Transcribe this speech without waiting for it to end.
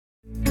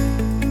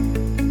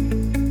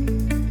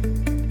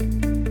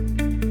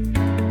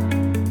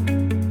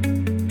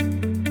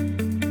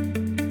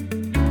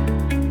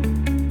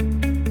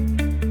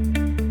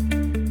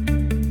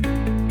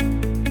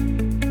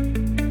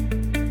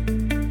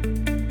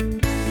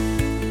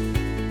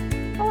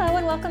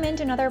welcome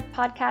into another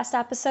podcast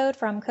episode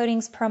from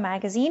Coatings Pro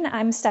Magazine.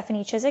 I'm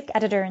Stephanie Chizik,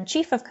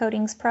 Editor-in-Chief of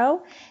Coatings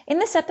Pro. In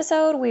this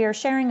episode, we are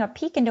sharing a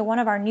peek into one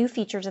of our new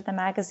features of the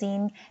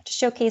magazine to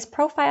showcase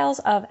profiles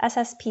of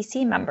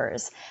SSPC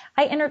members.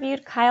 I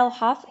interviewed Kyle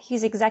Hoff.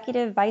 He's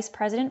Executive Vice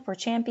President for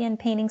Champion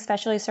Painting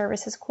Specialty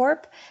Services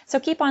Corp. So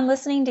keep on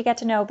listening to get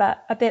to know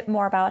a bit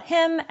more about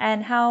him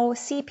and how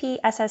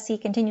CPSSC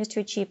continues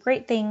to achieve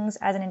great things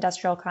as an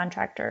industrial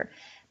contractor.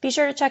 Be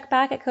sure to check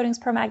back at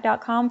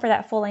coatingspromag.com for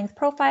that full-length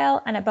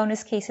profile and a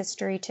bonus case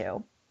history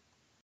too.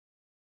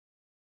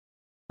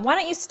 Why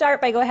don't you start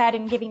by go ahead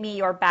and giving me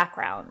your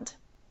background?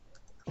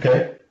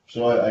 Okay,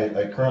 so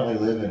I currently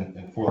live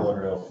in Fort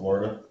Lauderdale,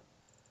 Florida,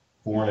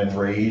 born and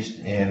raised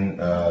in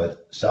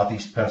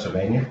southeast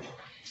Pennsylvania.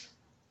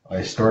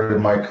 I started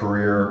my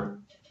career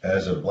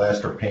as a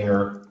blaster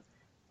painter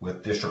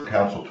with District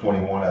Council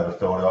 21 out of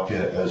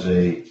Philadelphia as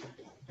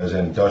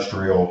an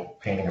industrial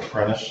painting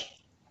apprentice.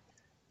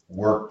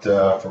 Worked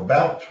for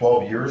about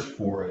 12 years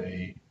for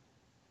a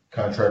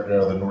contractor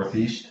out of the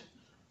Northeast.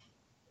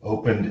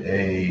 Opened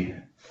a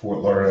Fort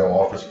Lauderdale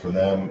office for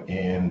them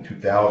in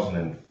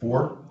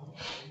 2004.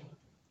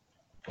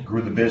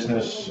 Grew the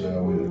business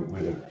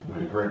with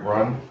a great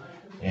run.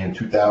 In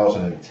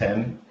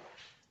 2010,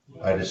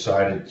 I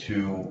decided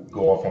to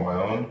go off on my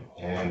own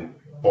and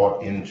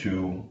bought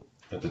into,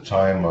 at the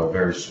time, a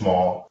very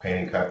small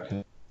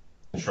painting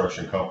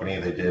construction company.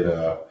 They did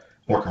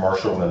more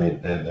commercial than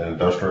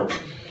industrial.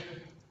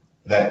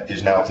 That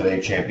is now today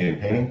Champion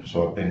Painting.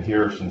 So I've been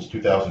here since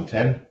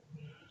 2010,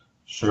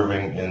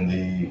 serving in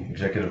the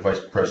Executive Vice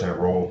President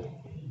role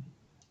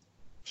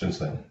since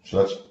then.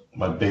 So that's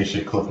my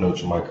basic cliff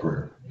notes of my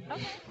career.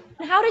 Okay.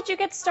 And how did you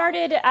get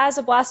started as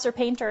a blaster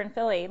painter in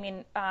Philly? I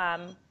mean,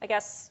 I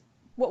guess,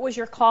 what was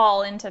your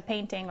call into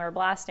painting or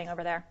blasting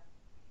over there?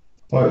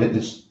 Well,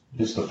 it's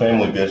the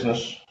family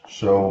business.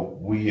 So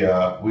we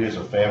as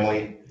a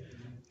family,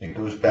 it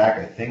goes back,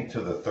 I think,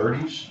 to the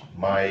 30s.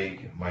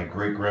 My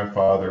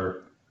great-grandfather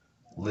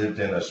lived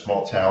in a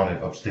small town in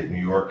upstate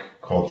New York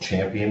called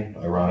Champion,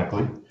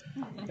 ironically,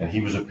 and he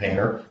was a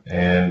painter,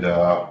 and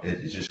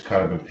it's just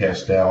kind of been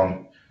passed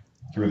down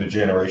through the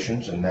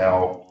generations, and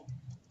now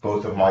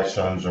both of my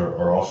sons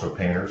are also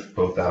painters,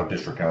 both out of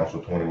District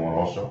Council 21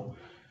 also.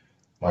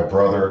 My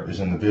brother is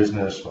in the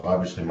business,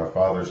 obviously my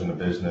father's in the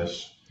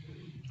business,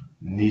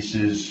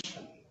 nieces,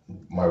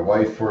 my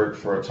wife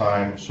for a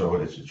time, so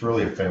it's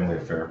really a family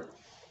affair.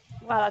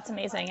 Wow, that's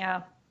amazing.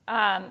 Yeah.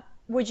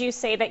 Would you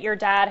say that your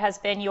dad has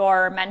been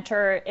your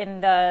mentor in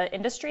the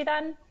industry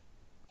then?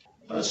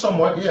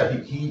 Somewhat, yeah.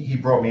 He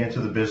brought me into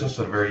the business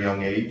at a very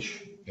young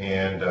age,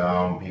 and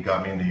he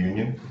got me in the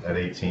union at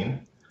 18.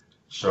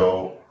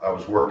 So I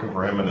was working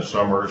for him in the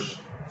summers,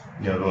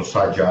 doing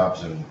side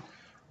jobs and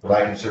what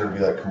I consider to be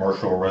that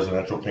commercial or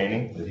residential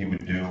painting that he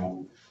would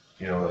do,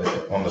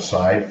 on the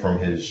side from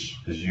his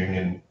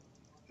union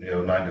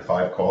 9 to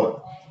 5, call it.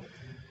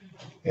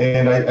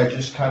 And I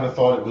just kind of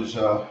thought it was,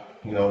 I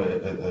don't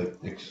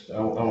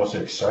want to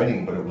say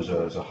exciting, but it was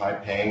a high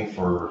paying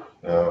for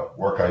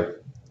work I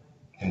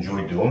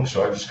enjoyed doing.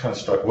 So I just kind of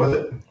stuck with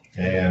it.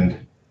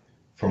 And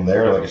from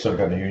there, like I said, I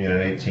got in the union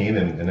at 18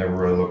 and never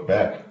really looked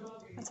back.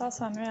 That's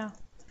awesome, yeah.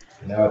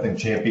 Now I think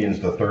Champion's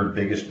the third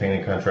biggest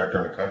painting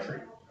contractor in the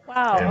country.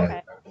 Wow, and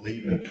okay. I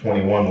believe in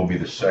 21 will be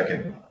the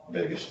second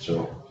biggest.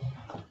 So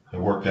it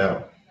worked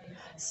out.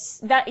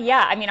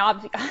 I mean,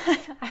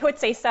 I would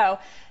say so.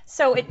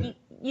 So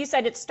you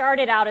said it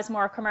started out as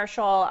more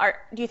commercial.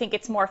 Do you think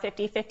it's more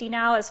 50-50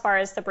 now as far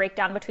as the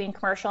breakdown between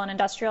commercial and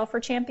industrial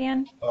for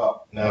Champion?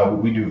 No,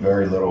 we do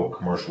very little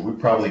commercial. We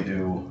probably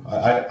do.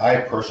 I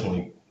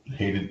personally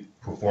hated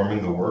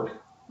performing the work,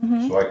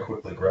 so I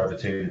quickly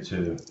gravitated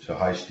to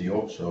high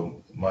steel.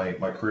 So my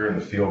career in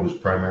the field was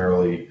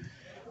primarily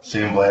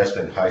sandblast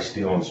and high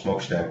steel and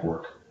smokestack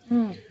work.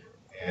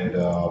 And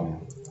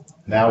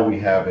now we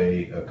have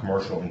a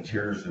commercial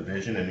interiors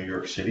division in New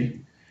York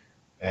City,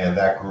 and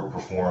that group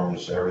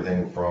performs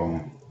everything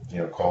from,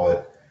 call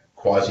it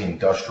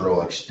quasi-industrial,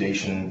 like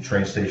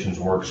train stations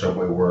work,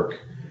 subway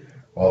work,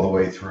 all the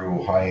way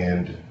through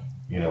high-end,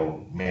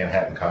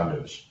 Manhattan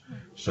condos.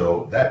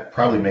 So that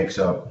probably makes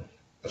up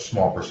a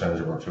small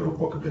percentage of our total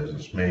book of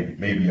business,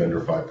 maybe under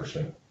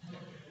 5%.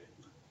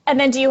 And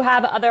then do you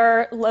have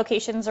other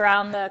locations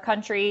around the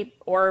country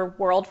or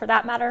world for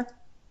that matter?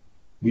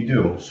 We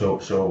do.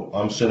 So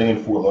I'm sitting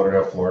in Fort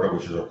Lauderdale, Florida,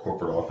 which is our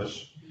corporate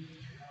office.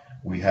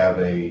 We have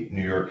a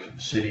New York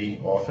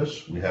City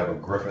office. We have a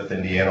Griffith,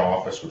 Indiana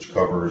office, which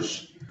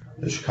covers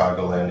the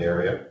Chicagoland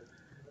area.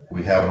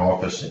 We have an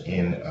office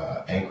in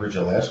Anchorage,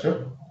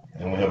 Alaska,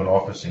 and we have an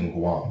office in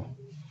Guam.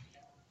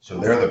 So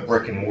they're the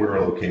brick and mortar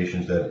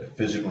locations that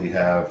physically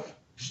have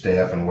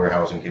staff and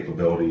warehousing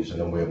capabilities,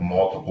 and then we have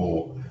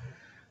multiple,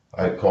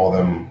 I call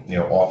them,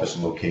 office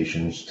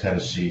locations,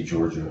 Tennessee,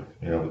 Georgia.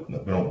 We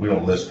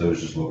don't list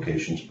those as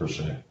locations per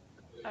se.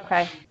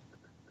 Okay.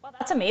 Well,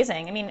 that's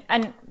amazing. I mean,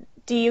 and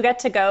do you get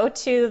to go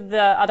to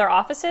the other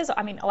offices?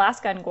 I mean,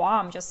 Alaska and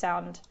Guam just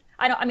sound,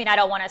 I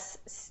don't want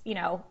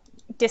to,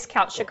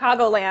 discount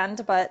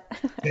Chicagoland, but.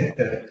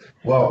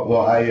 Well,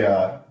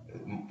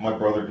 My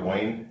brother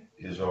Dwayne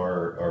is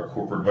our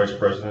corporate vice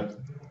president.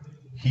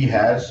 He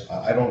has,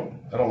 I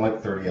don't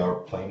like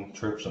 30-hour plane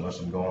trips unless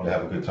I'm going to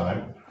have a good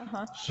time.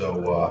 Uh-huh.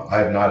 So I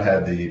have not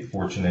had the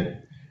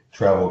fortunate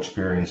travel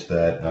experience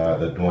that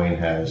Dwayne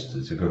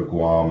has to go to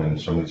Guam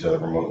and some of these other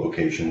remote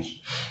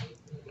locations.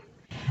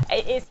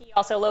 Is he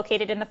also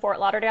located in the Fort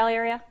Lauderdale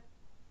area?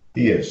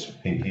 He is.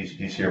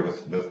 He's here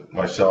with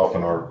myself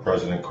and our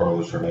president,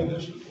 Carlos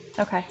Hernandez.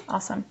 Okay,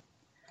 awesome.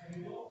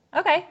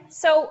 Okay,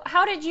 so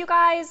how did you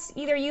guys,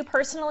 either you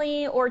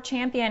personally or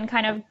Champion,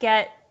 kind of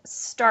get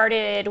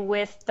started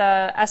with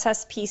the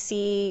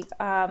SSPC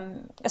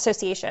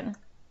association?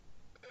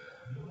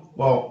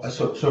 Well,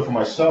 so for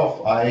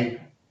myself, I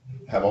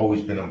have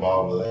always been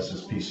involved with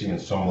SSPC in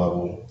some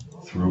level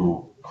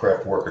through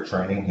craft worker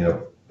training,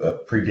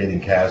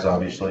 predating CAS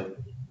obviously,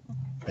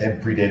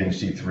 and predating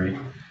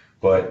C3.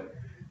 But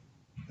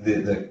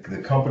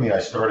the company I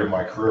started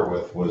my career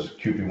with was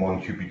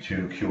QP1,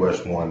 QP2,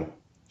 QS1.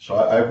 So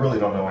I really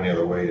don't know any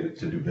other way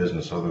to do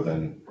business other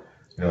than,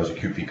 as a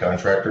QP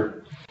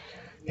contractor.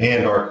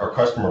 And our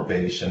customer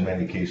base, in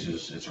many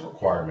cases, it's a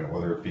requirement,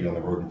 whether it be on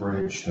the road and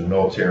bridge, the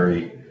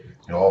military,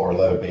 all of our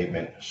lead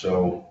abatement.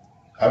 So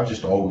I've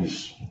just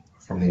always,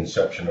 from the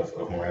inception of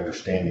my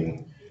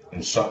understanding,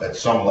 at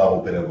some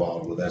level, been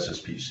involved with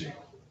SSPC.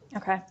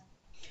 Okay.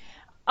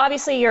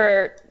 Obviously,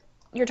 you're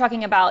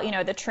talking about,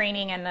 the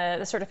training and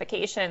the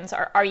certifications.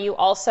 Are you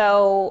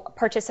also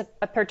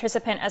a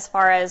participant as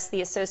far as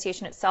the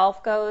association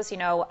itself goes?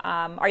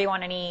 Are you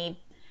on any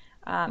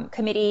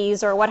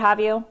committees or what have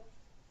you?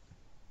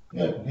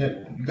 Yeah,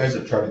 you guys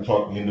have tried to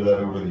talk me into that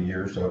over the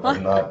years. So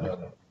I'm not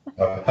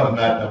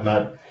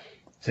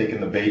taken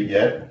the bait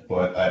yet,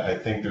 but I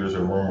think there's a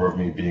rumor of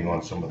me being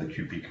on some of the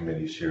QP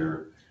committees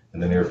here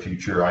in the near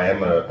future. I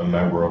am a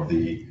member of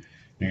the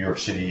New York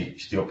City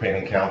Steel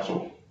Painting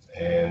Council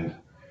and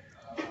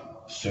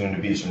soon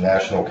to be some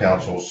national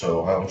councils,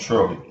 so I'm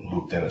sure I'll get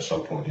looped in at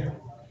some point here.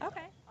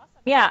 Okay, awesome.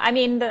 Yeah, I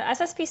mean, the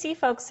SSPC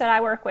folks that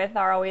I work with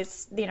are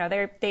always,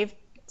 they've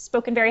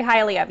spoken very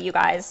highly of you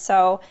guys,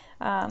 so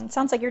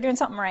sounds like you're doing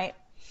something right.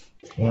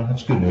 Well,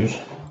 that's good news.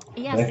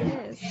 Yes, Thank it you.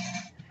 is.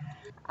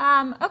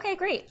 Okay,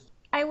 great.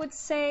 I would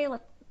say,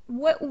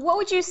 what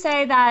would you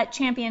say that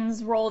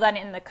Champion's role then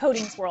in the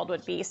coatings world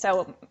would be?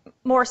 So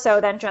more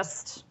so than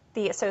just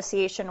the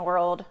association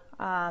world,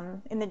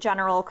 in the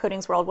general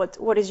coatings world,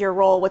 what is your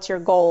role? What's your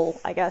goal?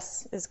 I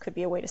guess could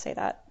be a way to say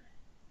that.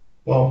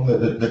 Well,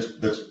 let's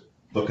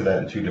look at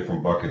that in two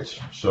different buckets.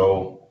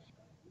 So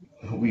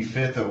we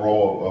fit the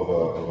role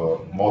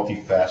of a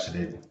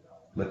multifaceted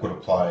liquid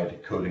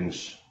applied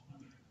coatings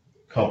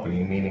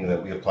company, meaning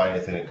that we apply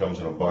anything that comes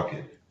in a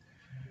bucket.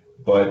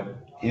 But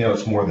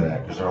it's more than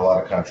that because there are a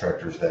lot of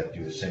contractors that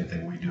do the same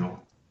thing we do.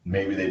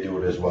 Maybe they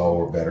do it as well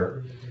or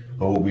better.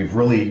 But what we've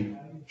really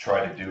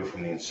tried to do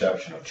from the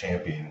inception of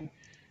Champion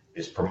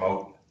is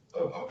promote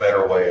a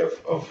better way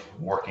of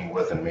working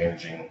with and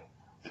managing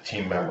the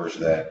team members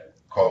that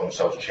call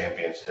themselves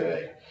champions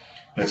today.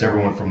 That's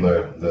everyone from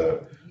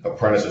the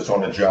apprentice that's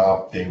on the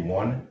job day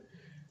one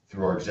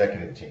through our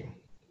executive team.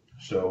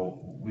 So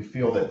we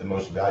feel that the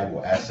most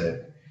valuable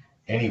asset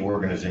any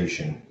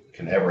organization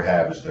can ever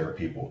have is their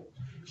people.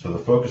 So the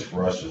focus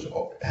for us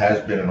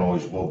has been and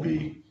always will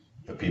be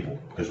the people,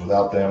 because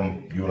without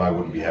them, you and I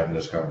wouldn't be having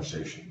this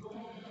conversation.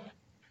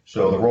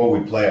 So the role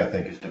we play, I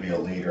think, is to be a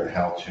leader in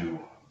how to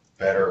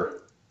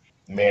better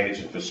manage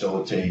and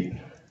facilitate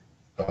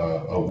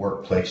a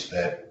workplace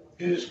that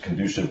is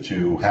conducive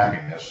to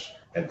happiness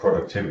and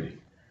productivity.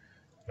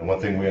 And one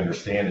thing we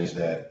understand is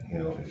that,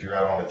 if you're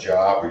out on a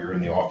job or you're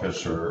in the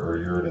office or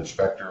you're an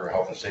inspector or a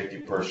health and safety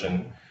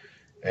person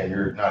and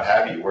you're not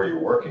happy where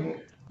you're working,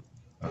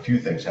 a few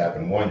things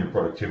happen. One, your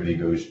productivity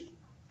goes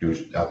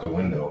out the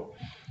window.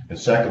 And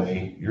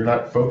secondly, you're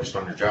not focused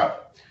on your job.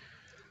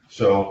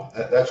 So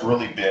that's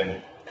really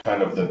been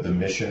kind of the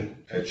mission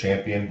at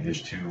Champion,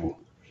 is to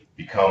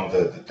become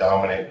the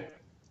dominant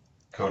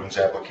coatings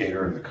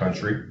applicator in the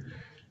country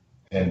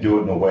and do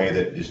it in a way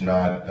that is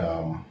not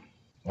on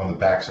the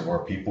backs of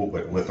our people,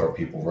 but with our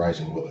people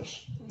rising with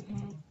us.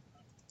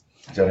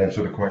 Does that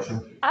answer the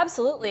question?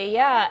 Absolutely,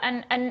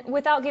 yeah. And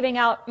without giving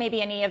out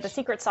maybe any of the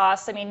secret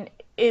sauce, I mean,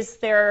 is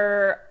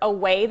there a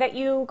way that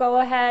you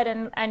go ahead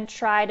and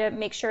try to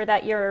make sure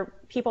that your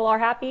people are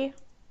happy?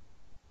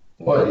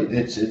 Well,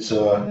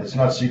 it's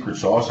not secret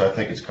sauce. I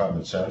think it's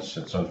common sense.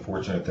 It's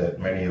unfortunate that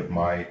many of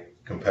my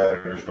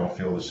competitors don't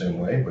feel the same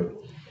way, but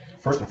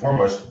first and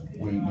foremost,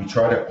 we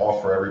try to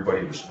offer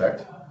everybody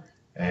respect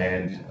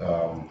and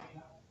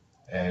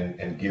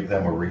give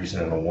them a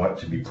reason and a want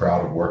to be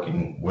proud of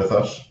working with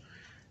us.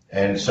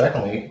 And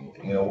secondly,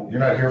 you're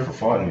not here for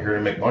fun. You're here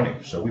to make money.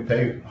 So we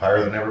pay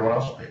higher than everyone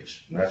else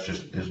pays. And that's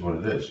just is what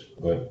it is.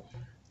 But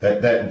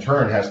that in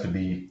turn has to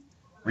be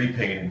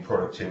repaid in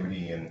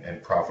productivity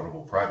and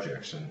profitable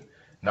projects, and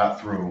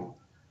not through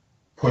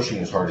pushing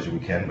as hard as we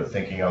can, but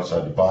thinking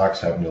outside the box,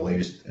 having the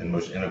latest and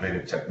most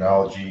innovative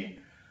technology,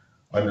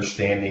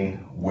 understanding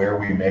where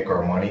we make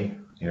our money,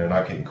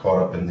 not getting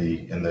caught up in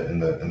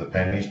the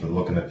pennies, but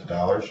looking at the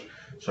dollars.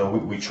 So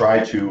we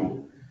try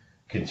to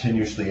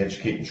continuously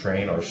educate and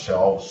train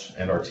ourselves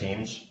and our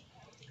teams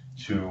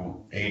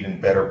to aid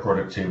in better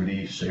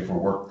productivity, safer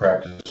work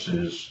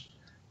practices,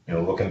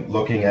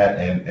 looking at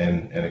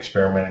and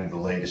experimenting the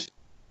latest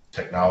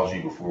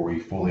technology before we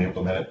fully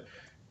implement it.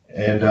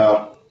 And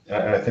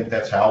I think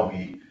that's how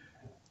we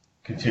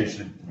continue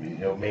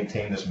to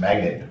maintain this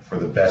magnet for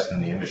the best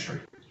in the industry.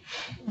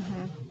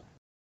 Mm-hmm.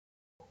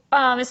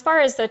 As far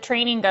as the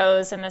training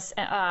goes, and this,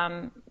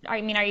 are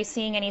you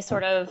seeing any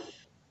sort of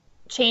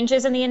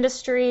changes in the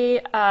industry?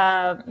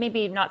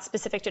 Maybe not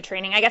specific to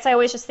training. I guess I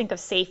always just think of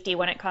safety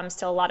when it comes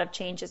to a lot of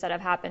changes that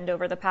have happened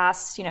over the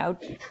past,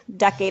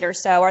 decade or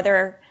so. Are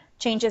there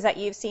changes that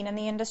you've seen in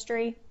the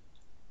industry?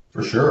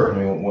 For sure. I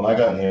mean, when I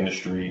got in the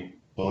industry,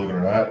 believe it or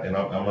not, and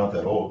I'm not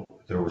that old,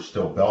 there were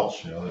still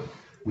belts, that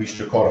we used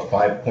to call it a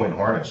 5-point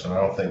harness. And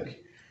I don't think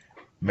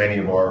many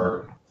of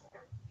our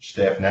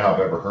staff now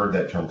have ever heard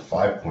that term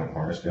 5-point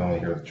harness. They only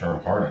hear the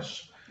term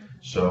harness.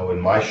 So in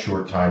my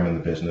short time in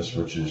the business,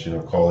 which is,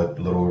 call it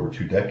a little over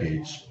 2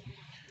 decades,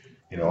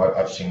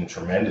 I've seen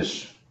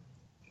tremendous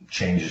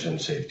changes in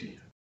safety.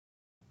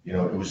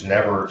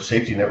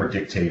 Safety never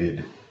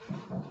dictated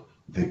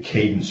the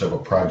cadence of a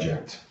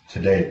project.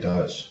 Today it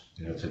does.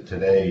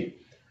 Today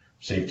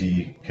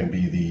safety can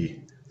be the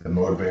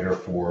motivator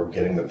for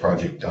getting the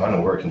project done,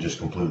 or it can just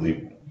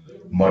completely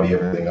muddy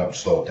everything up,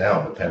 slow it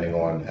down, depending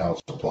on how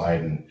it's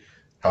applied and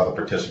how the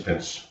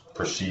participants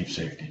perceive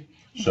safety.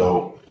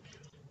 So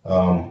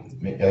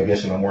I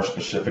guess in a more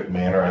specific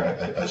manner,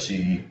 I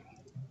see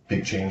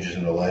big changes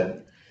in the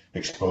lead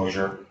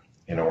exposure.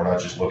 We're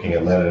not just looking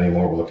at lead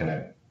anymore. We're looking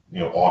at,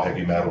 all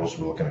heavy metals.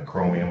 We're looking at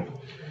chromium.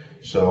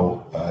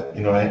 So,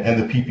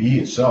 and the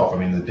PPE itself,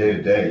 the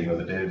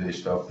day-to-day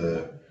stuff,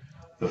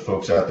 the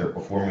folks out there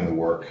performing the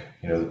work,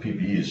 the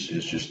PPE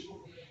is just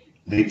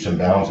leaps and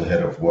bounds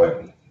ahead of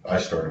what I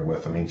started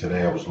with.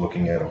 Today I was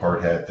looking at a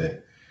hard hat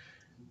that,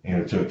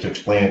 to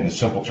explain it in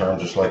simple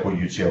terms, just like what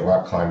you'd see a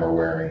rock climber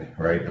wearing,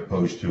 right,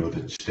 opposed to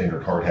the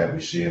standard hard hat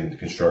we see in the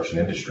construction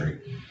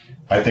industry.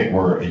 I think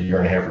we're a year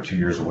and a half or 2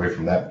 years away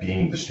from that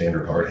being the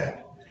standard hard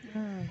hat.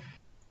 Mm.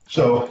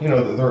 So,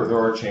 there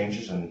are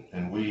changes,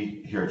 and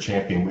we here at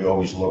Champion, we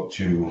always look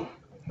to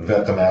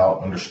vet them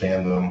out,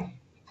 understand them,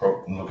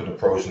 look at the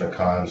pros and the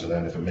cons, and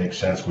then if it makes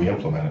sense, we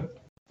implement it.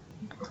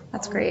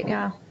 That's great,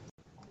 yeah.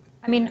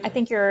 I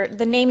think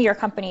the name of your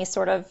company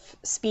sort of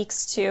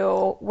speaks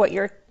to what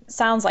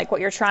sounds like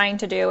what you're trying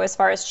to do as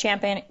far as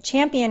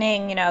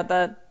championing,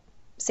 the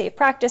safe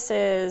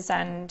practices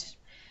and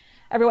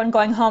everyone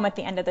going home at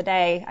the end of the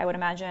day, I would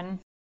imagine.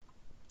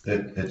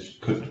 Couldn't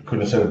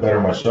have said it better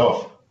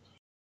myself.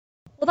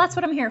 Well, that's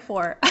what I'm here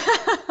for.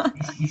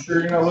 You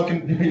sure you're not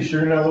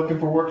looking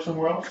for work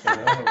somewhere else?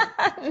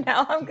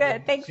 No, I'm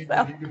good. Thanks. You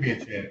could be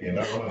a champion.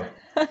 I don't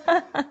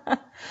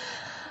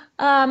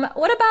know.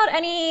 What about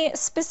any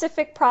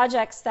specific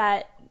projects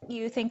that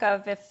you think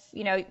of, if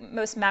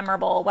most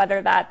memorable?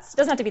 Whether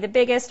doesn't have to be the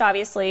biggest,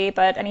 obviously,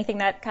 but anything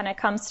that kind of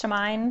comes to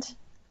mind.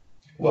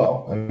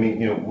 Well,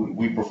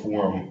 we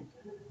perform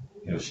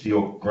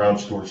steel ground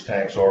storage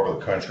tanks all over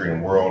the country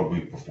and world. We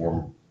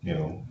perform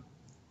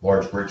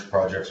large bridge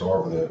projects all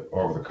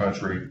over the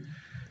country.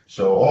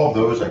 So all of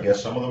those, I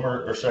guess some of them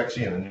are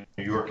sexy in the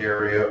New York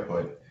area,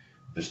 but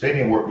the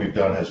stadium work we've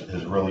done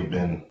has really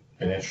been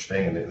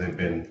interesting, and they've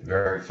been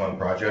very fun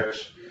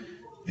projects.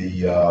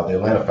 The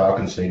Atlanta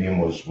Falcons Stadium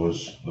was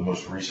the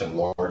most recent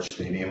large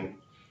stadium,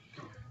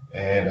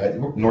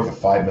 and we're north of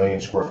 5 million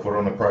square foot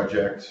on the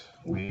project.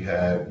 We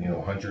had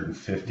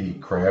 150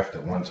 craft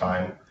at one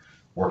time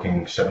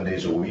working 7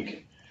 days a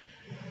week.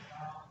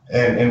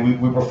 And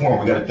we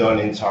performed. We got it done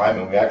in time,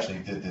 and we actually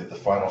did the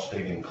final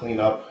stadium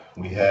cleanup.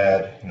 We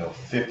had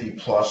 50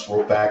 plus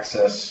rope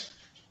access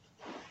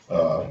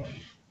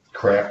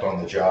craft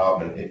on the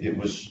job, and it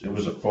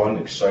was a fun,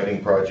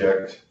 exciting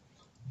project.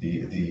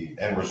 The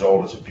end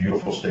result is a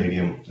beautiful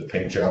stadium. The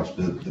paint job's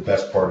the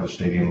best part of the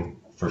stadium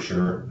for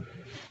sure.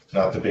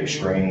 Not the big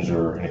screens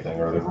or anything,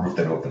 or the roof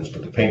that opens,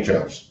 but the paint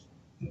job's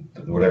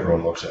what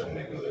everyone looks at when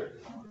they go there.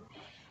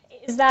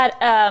 Is that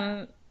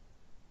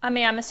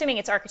I'm assuming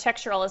it's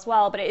architectural as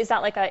well, but is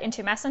that like a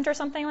intumescent or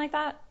something like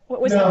that? What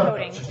was the coating?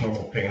 No, it's just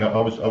normal paint.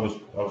 I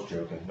was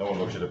joking. No one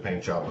looks at a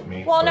paint job but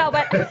me. Well, no,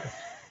 but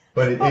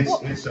but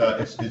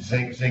it's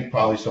zinc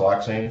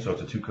polysiloxane, so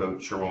it's a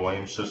 2-coat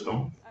Sherwin-Williams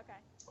system.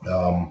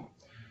 Okay.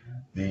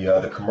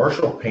 The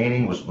commercial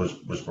painting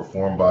was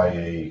performed by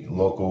a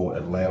local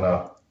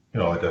Atlanta,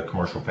 like a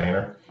commercial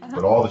painter. Uh-huh.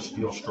 But all the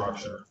steel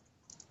structure,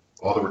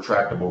 all the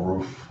retractable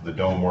roof, the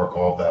dome work,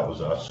 all of that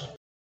was us.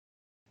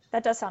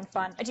 That does sound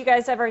fun. Do you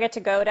guys ever get to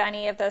go to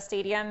any of the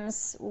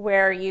stadiums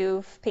where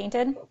you've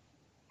painted?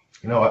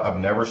 I've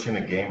never seen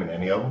a game in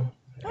any of them.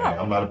 Oh.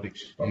 I'm not a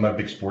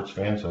big sports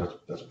fan, so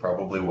that's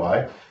probably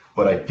why.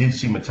 But I did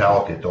see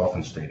Metallica at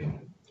Dolphin Stadium,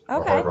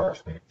 or Hard Rock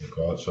Stadium, they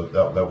call it. So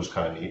that was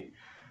kind of neat.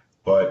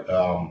 But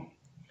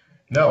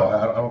no,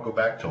 I don't go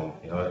back to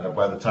them.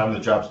 By the time the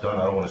job's done,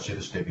 I don't want to see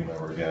the stadium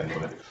ever again.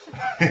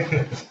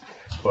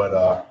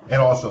 But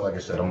and also, like I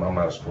said, I'm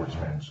not a sports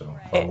fan, so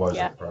if I was,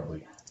 I'd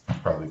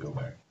probably go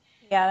back.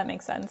 Yeah, that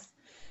makes sense.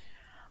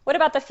 What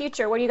about the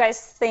future? What do you guys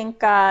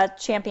think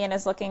Champion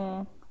is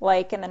looking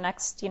like in the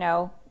next,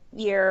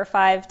 year,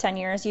 5, 10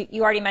 years?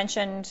 You already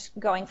mentioned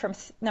going from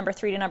number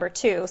three to number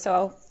two,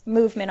 so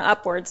movement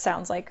upwards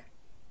sounds like.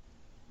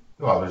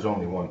 Well, there's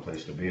only one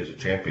place to be as a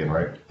champion,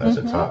 right? That's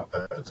the Hmm. top.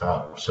 That's the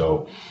top.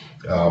 So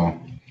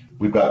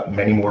we've got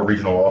many more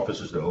regional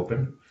offices to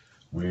open.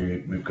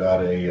 We've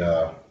got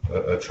a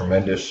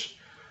tremendous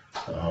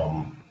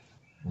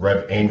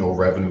annual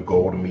revenue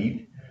goal to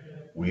meet.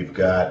 We've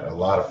got a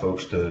lot of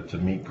folks to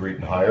meet, greet,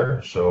 and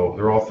hire. So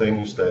they're all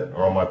things that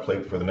are on my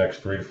plate for the next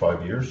 3 to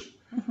 5 years.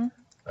 Hmm.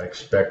 I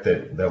expect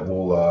that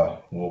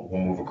we'll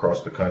move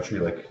across the country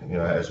like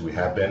as we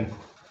have been.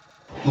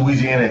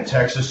 Louisiana and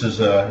Texas is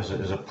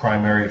a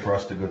primary for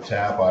us to go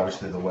tap.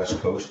 Obviously, the West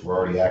Coast, we're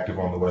already active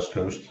on the West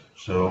Coast,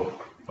 so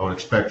I would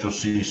expect you'll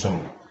see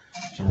some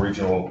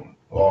regional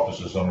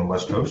offices on the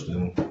West Coast,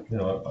 and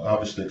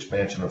obviously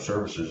expansion of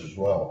services as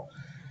well.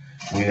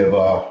 We have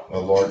a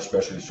large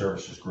specialty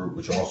services group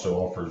which also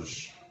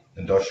offers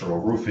industrial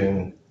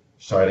roofing,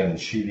 siding and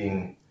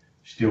sheeting,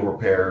 steel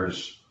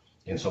repairs,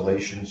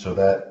 insulation. So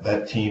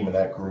that team and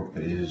that group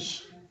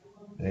is,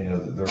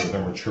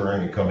 they're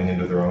maturing and coming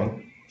into their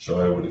own. So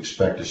I would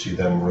expect to see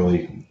them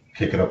really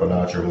kick it up a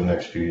notch over the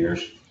next few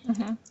years.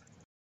 Hmm.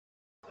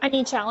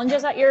 Any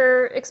challenges that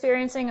you're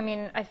experiencing? I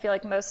mean, I feel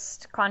like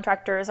most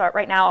contractors are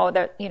right now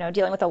that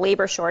dealing with a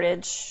labor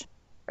shortage.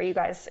 Are you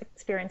guys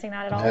experiencing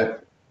that at And all?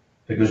 that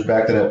it goes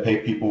back to that pay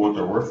people what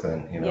they're worth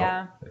then,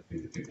 Yeah.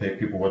 If you pay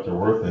people what they're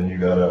worth, then you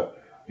got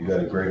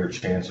a greater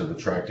chance of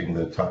attracting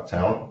the top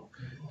talent.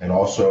 And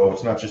also,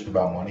 it's not just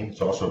about money,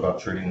 it's also about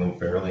treating them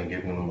fairly and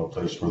giving them a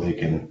place where they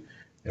can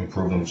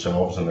improve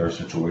themselves and their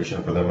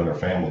situation for them and their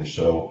families.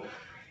 So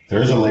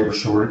there is a labor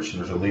shortage,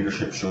 there's a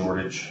leadership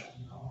shortage.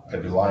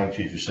 I'd be lying to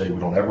you if you say we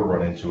don't ever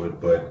run into it,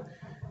 but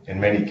in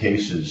many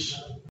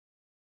cases,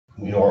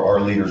 our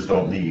leaders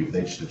don't leave,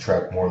 they just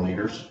attract more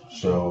leaders.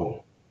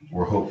 So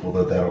we're hopeful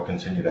that that'll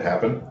continue to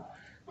happen.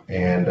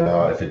 And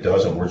if it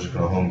doesn't, we're just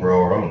going to home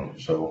grow our own.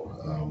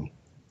 So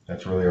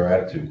that's really our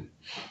attitude.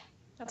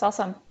 That's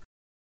awesome.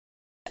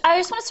 I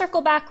just want to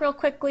circle back real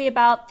quickly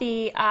about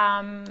the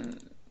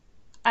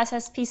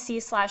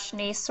SSPC slash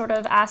NACE sort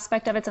of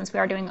aspect of it, since we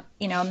are doing,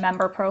 a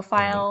member Mhm.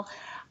 profile.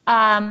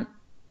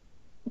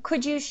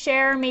 Could you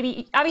share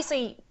maybe,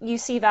 obviously you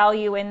see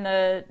value in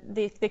the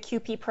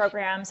QP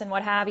programs and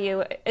what have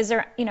you. Is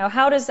there,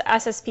 how does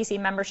SSPC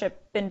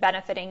membership been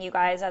benefiting you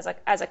guys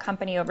as a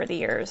company over the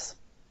years?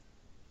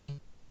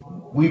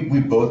 We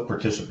both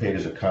participate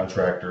as a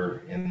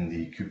contractor in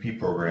the QP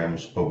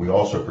programs, but we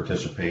also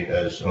participate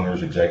as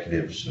owners,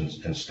 executives,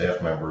 and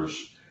staff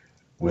members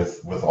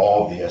with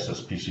all of the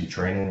SSPC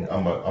training.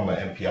 I'm a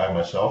MPI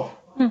myself.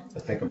 Hmm. I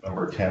think I'm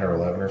number 10 or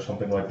 11 or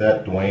something like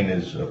that. Dwayne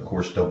is, of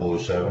course,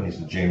 007. He's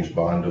the James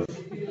Bond of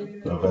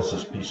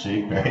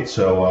SSPC, right?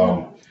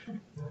 So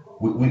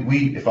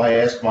if I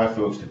ask my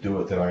folks to do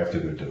it, then I have to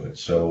go do it.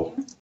 So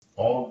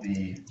all of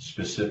the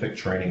specific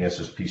training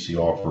SSPC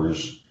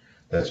offers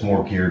that's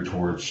more geared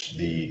towards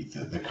the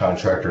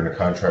contractor and the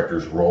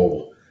contractor's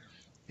role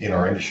in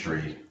our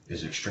industry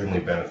is extremely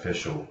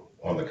beneficial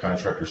on the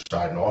contractor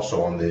side and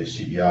also on the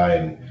CEI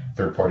and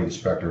third party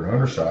inspector and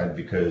owner side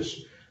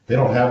because they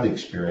don't have the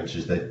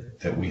experiences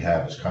that we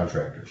have as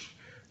contractors.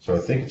 So I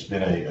think it's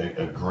been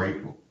a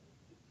great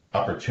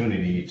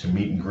opportunity to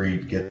meet and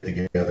greet, get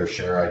together,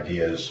 share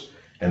ideas,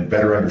 and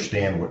better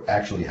understand what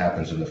actually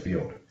happens in the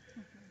field.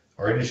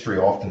 Our industry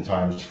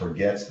oftentimes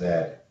forgets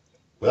that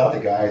without the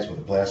guys with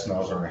the blast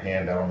nozzle in their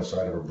hand out on the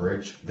side of a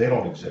bridge, they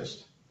don't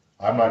exist.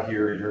 I'm not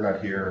here, you're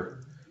not here,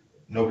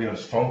 nobody on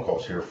this phone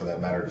call's here for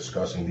that matter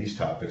discussing these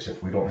topics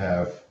if we don't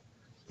have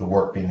the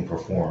work being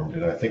performed.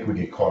 And I think we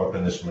get caught up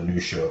in this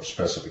minutia of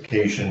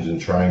specifications and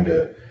trying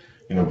to,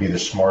 be the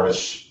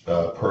smartest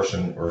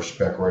person or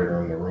spec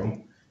writer in the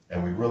room.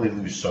 And we really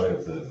lose sight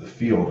of the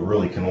field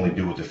really can only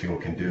do what the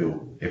field can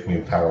do if we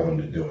empower them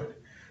to do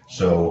it.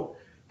 So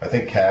I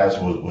think CAS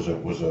was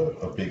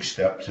a big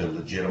step to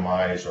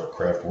legitimize our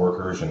craft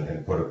workers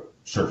and put a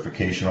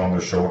certification on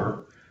their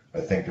shoulder.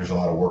 I think there's a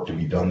lot of work to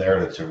be done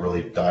there to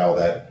really dial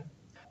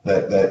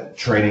that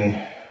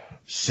training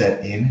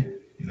set in,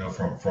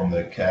 from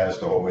the CAS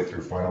the whole way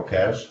through final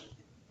CAS.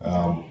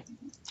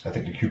 I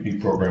think the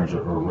QP programs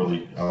are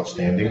really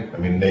outstanding. I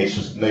mean, NACE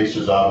has been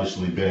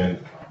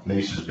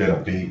a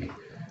big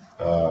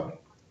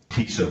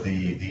piece of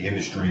the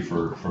industry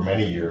for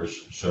many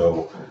years.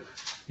 So,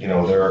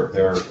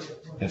 their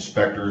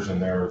inspectors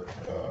and their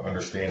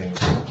understanding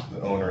of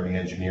the owner and the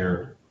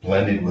engineer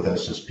blended with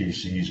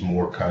SSPC's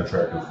more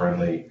contractor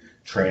friendly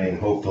training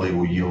hopefully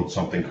will yield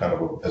something kind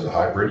of as a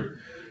hybrid.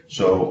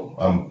 So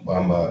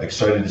I'm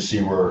excited to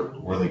see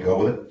where they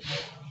go with it.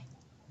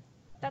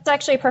 That's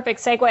actually a perfect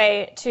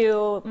segue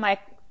to my,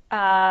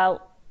 I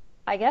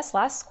guess,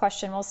 last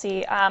question. We'll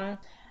see.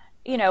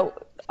 You know,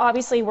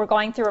 Obviously we're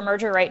going through a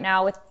merger right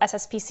now with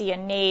SSPC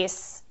and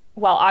NACE.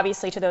 Well,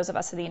 obviously to those of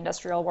us in the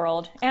industrial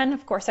world, and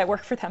of course I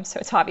work for them, so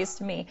it's obvious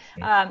to me.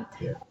 Yeah.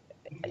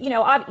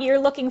 You're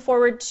looking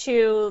forward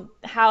to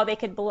how they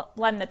could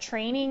blend the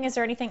training. Is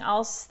there anything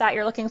else that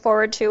you're looking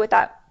forward to with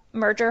that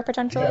merger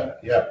potentially?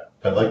 Yeah.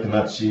 I'd like to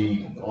not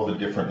see all the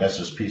different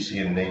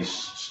SSPC and NACE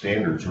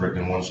standards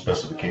written in one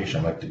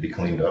specification. I'd like to be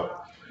cleaned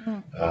up.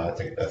 I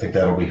think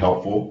that'll be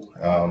helpful.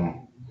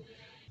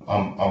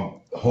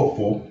 I'm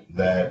hopeful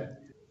that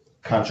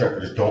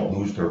contractors don't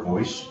lose their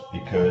voice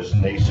because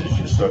NACE is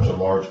just such a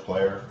large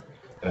player,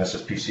 and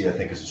SSPC I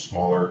think is a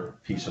smaller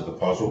piece of the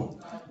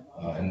puzzle.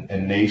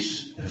 And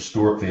NACE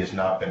historically has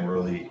not been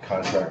really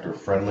contractor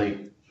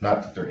friendly.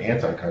 Not that they're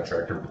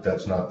anti-contractor, but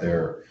that's not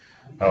their.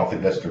 I don't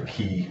think that's their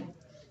key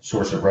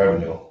source of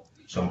revenue.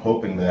 So I'm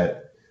hoping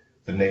that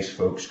the NACE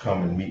folks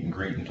come and meet and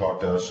greet and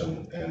talk to us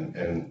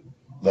and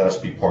let us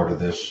be part of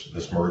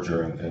this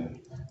merger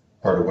and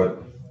part of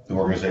what the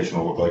organization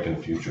will look like in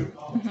the future.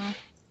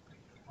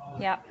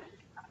 Mm-hmm. Yeah,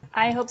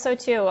 I hope so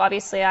too.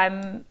 Obviously,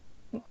 I'm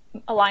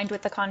aligned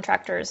with the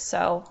contractors,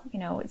 so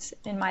it's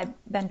in my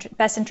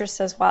best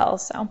interest as well.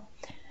 So.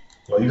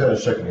 Well, you got a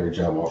secondary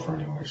job offer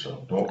anyway,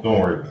 so don't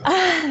worry about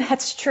it.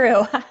 That's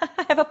true. I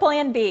have a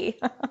plan B.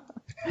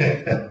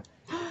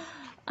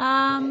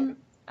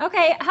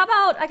 Okay, how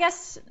about, I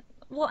guess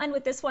we'll end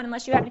with this one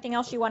unless you have anything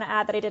else you want to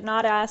add that I did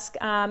not ask.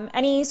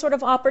 Any sort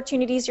of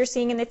opportunities you're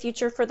seeing in the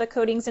future for the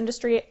coatings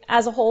industry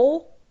as a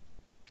whole?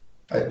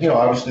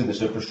 Obviously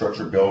this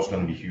infrastructure bill is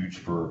going to be huge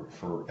for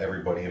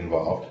everybody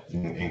involved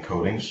in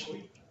coatings.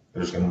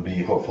 There's going to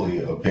be hopefully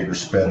a bigger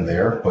spend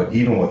there, but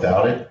even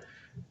without it,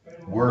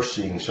 we're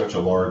seeing such a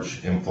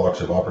large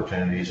influx of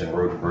opportunities in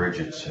road and bridge.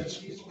 It's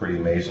pretty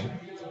amazing.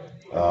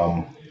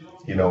 I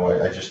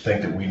just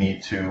think that we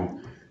need to,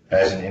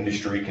 as an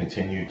industry,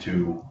 continue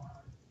to,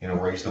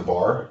 raise the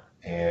bar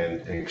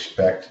and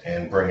expect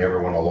and bring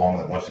everyone along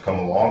that wants to come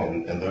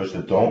along, and those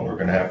that don't, we're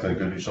going to have to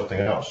go do something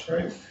else,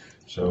 right?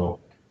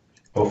 So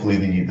hopefully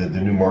the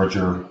new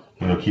merger,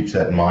 keeps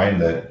that in mind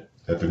that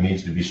there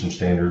needs to be some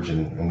standards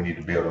and we need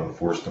to be able to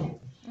enforce them.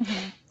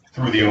 Mm-hmm.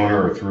 Through the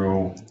owner or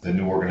through the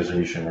new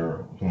organization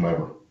or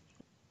whomever.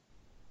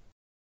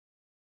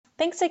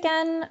 Thanks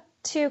again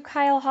to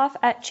Kyle Hoff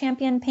at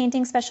Champion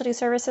Painting Specialty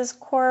Services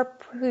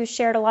Corp., who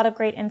shared a lot of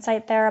great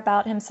insight there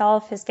about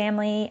himself, his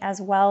family,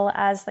 as well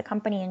as the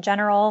company in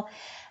general.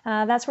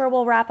 That's where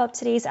we'll wrap up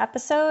today's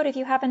episode. If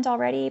you haven't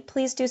already,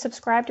 please do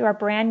subscribe to our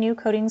brand new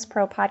Coatings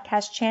Pro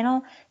podcast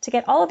channel to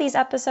get all of these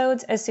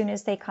episodes as soon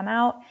as they come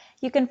out.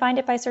 You can find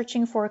it by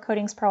searching for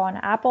Coatings Pro on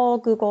Apple,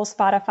 Google,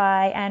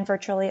 Spotify, and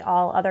virtually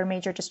all other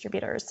major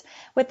distributors.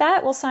 With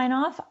that, we'll sign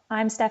off.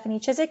 I'm Stephanie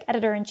Chiswick,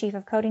 Editor-in-Chief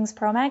of Coatings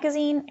Pro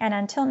Magazine, and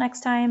until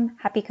next time,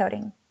 happy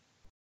coating.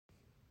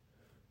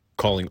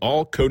 Calling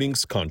all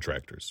coatings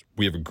contractors,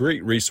 we have a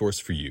great resource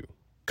for you.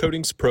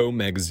 Coatings Pro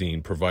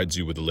Magazine provides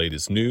you with the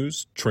latest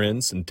news,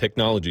 trends, and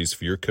technologies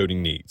for your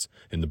coating needs.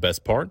 And the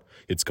best part,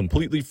 it's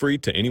completely free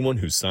to anyone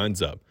who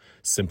signs up.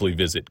 Simply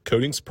visit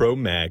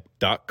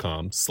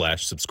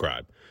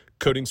coatingspromag.com/subscribe.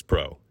 Coatings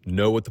Pro,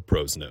 know what the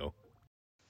pros know.